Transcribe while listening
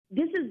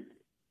this is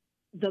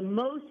the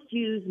most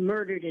Jews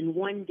murdered in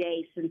one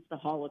day since the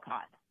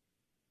Holocaust.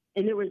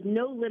 And there was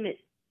no limit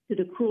to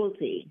the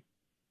cruelty.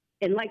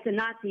 And like the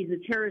Nazis,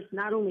 the terrorists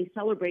not only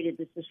celebrated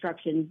this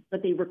destruction,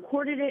 but they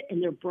recorded it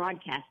and they're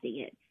broadcasting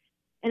it.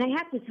 And I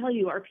have to tell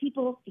you, our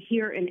people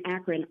here in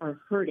Akron are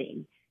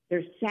hurting.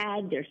 They're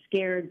sad, they're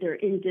scared, they're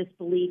in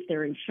disbelief,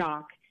 they're in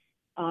shock.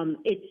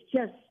 It's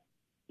just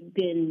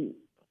been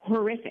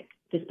horrific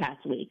this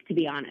past week, to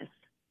be honest.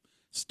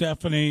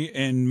 Stephanie,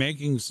 in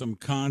making some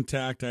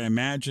contact, I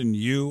imagine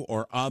you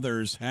or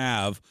others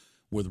have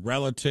with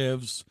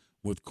relatives,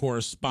 with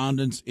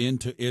correspondents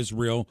into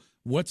Israel.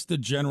 What's the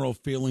general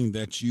feeling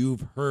that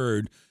you've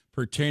heard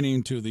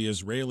pertaining to the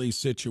Israeli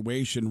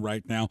situation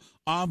right now?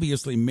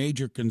 Obviously,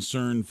 major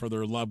concern for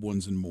their loved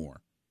ones and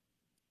more.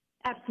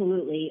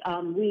 Absolutely.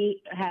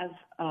 We have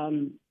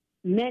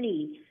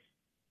many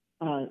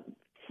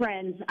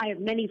friends. I have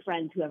many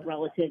friends who have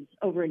relatives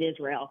over in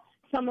Israel.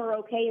 Some are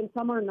okay and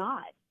some are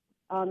not.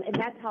 And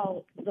that's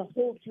how the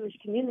whole Jewish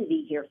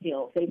community here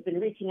feels. They've been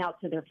reaching out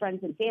to their friends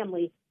and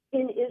family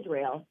in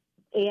Israel,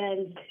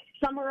 and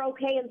some are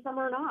okay and some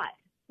are not.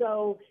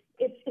 So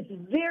it's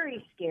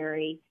very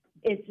scary.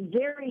 It's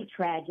very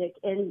tragic,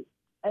 and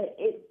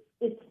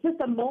it's just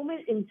a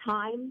moment in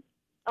time,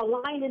 a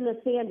line in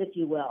the sand, if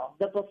you will,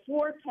 the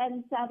before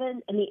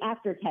 10/7 and the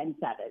after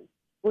 10/7,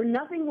 where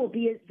nothing will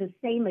be the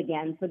same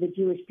again for the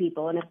Jewish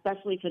people, and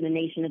especially for the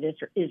nation of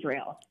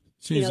Israel.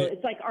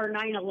 It's like our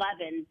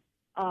 9/11.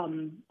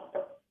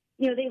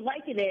 They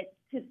liken it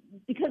to,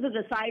 because of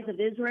the size of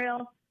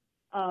Israel,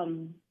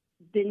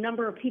 the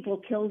number of people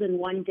killed in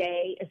one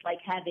day is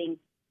like having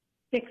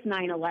 6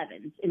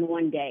 9/11s in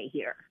one day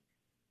here.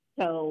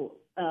 So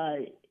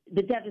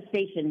the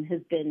devastation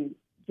has been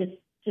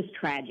just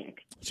tragic.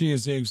 She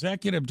is the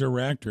executive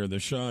director of the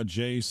Shaw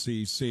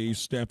JCC,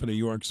 Stephanie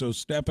York. So,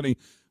 Stephanie,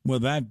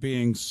 with that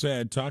being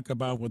said, talk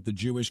about what the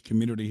Jewish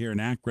community here in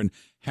Akron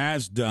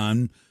has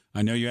done.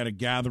 I know you had a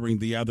gathering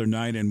the other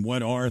night, and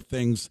what are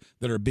things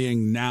that are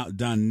being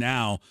done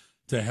now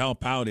to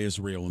help out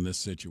Israel in this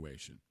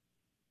situation?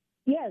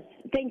 Yes,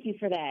 thank you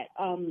for that.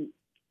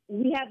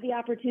 We have the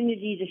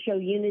opportunity to show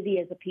unity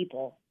as a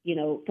people,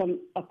 from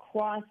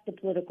across the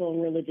political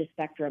and religious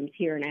spectrums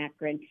here in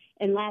Akron.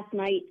 And last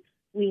night,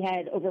 we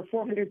had over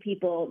 400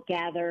 people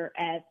gather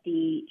at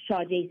the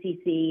Shaw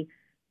JCC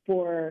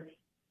for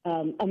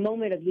a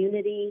moment of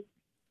unity.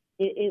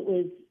 It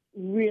was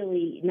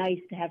really nice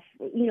to have,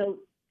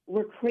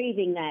 we're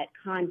craving that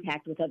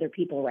contact with other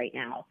people right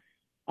now.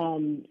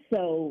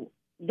 So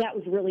that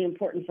was really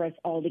important for us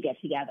all to get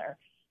together.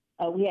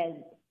 We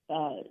had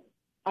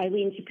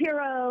Eileen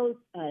Shapiro,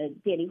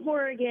 Danny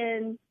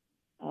Horrigan,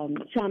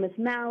 Shamus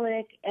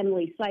Malik,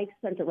 Emily Sykes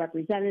sent a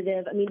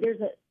representative. I mean, there's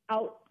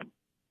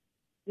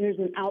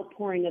an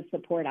outpouring of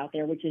support out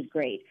there, which is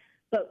great.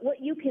 But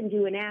what you can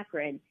do in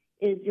Akron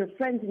is your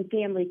friends and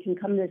family can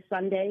come this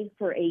Sunday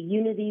for a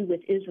Unity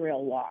with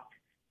Israel walk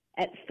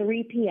at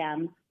 3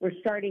 p.m. We're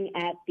starting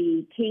at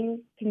the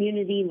King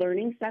Community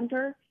Learning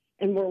Center,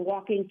 and we're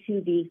walking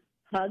to the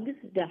Hugs,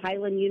 the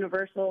Highland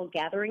Universal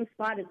Gathering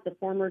Spot. It's the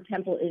former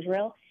Temple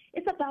Israel.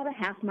 It's about a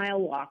half-mile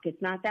walk.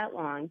 It's not that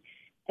long.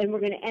 And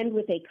we're going to end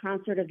with a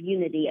concert of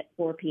unity at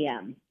 4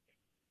 p.m.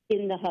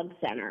 in the Hug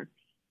Center.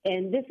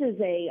 And this is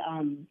a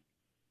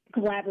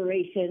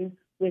collaboration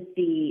with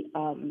the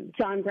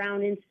John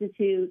Brown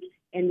Institute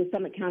and the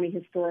Summit County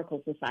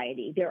Historical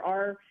Society.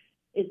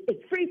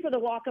 It's free for the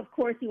walk, of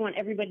course. We want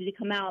everybody to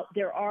come out.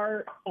 There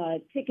are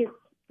tickets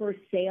for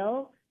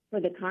sale for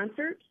the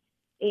concert.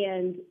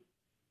 And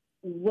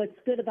what's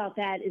good about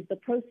that is the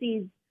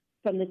proceeds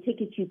from the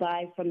tickets you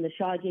buy from the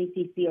Shaw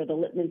JCC or the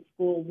Lippman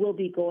School will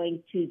be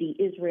going to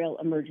the Israel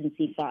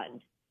Emergency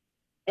Fund.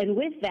 And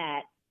with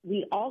that,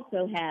 we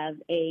also have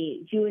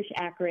a Jewish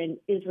Akron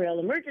Israel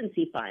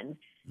Emergency Fund.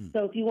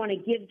 So if you want to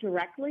give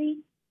directly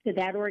to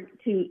that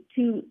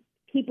to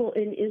people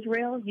in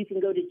Israel, you can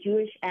go to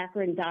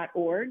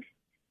jewishaakron.org,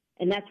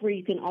 and that's where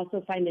you can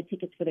also find the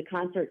tickets for the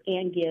concert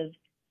and give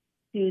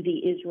to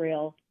the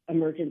Israel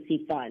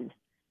Emergency Fund.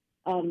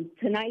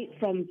 Tonight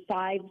from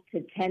 5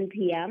 to 10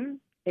 p.m.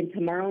 and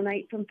tomorrow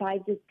night from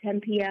 5 to 10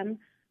 p.m.,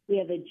 we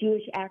have a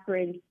Jewish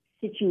Akron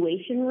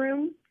Situation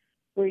Room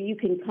where you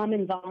can come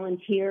and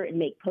volunteer and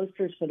make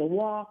posters for the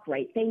walk,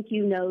 write thank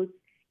you notes,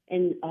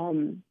 and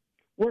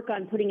work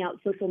on putting out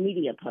social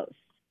media posts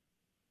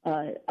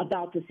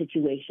about the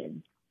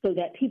situation so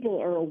that people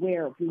are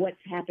aware of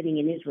what's happening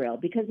in Israel,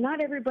 because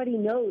not everybody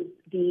knows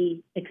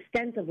the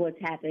extent of what's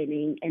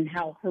happening and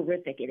how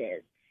horrific it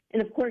is.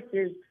 And, of course,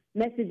 there's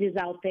messages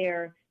out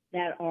there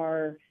that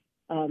are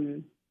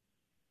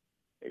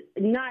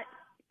not,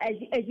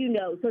 as you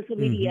know, social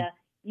media,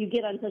 you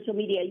get on social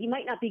media, you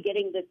might not be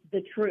getting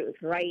the truth,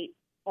 right,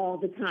 all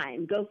the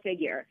time. Go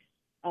figure.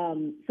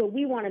 So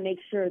we want to make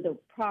sure the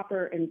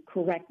proper and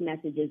correct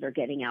messages are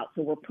getting out.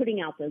 So we're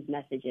putting out those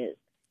messages.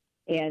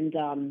 And,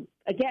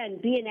 again,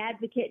 be an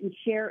advocate and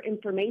share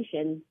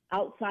information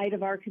outside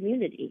of our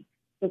community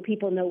so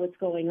people know what's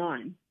going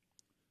on.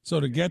 So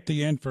to get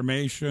the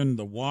information,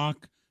 the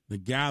walk, the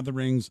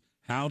gatherings,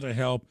 how to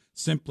help.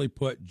 Simply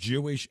put,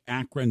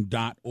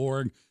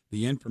 JewishAkron.org.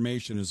 The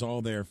information is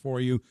all there for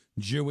you,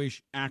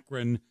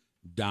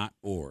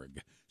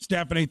 JewishAkron.org.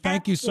 Stephanie,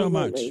 thank you so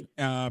much.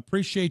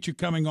 Appreciate you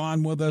coming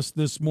on with us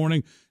this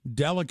morning.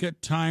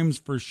 Delicate times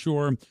for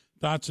sure.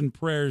 Thoughts and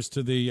prayers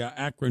to the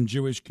Akron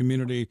Jewish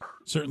community,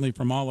 certainly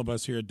from all of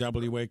us here at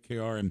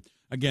WAKR. And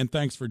again,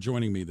 thanks for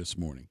joining me this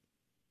morning.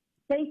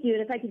 Thank you.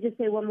 And if I could just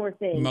say one more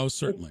thing. Most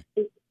certainly.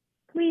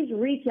 Please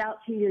reach out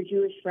to your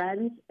Jewish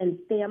friends and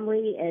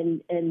family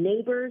and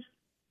neighbors.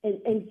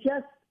 And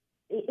just,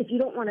 if you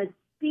don't want to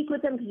speak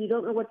with them because you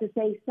don't know what to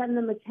say, send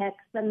them a text,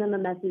 send them a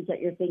message that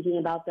you're thinking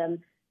about them.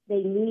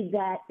 They need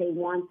that. They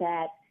want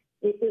that.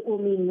 It will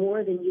mean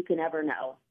more than you can ever know.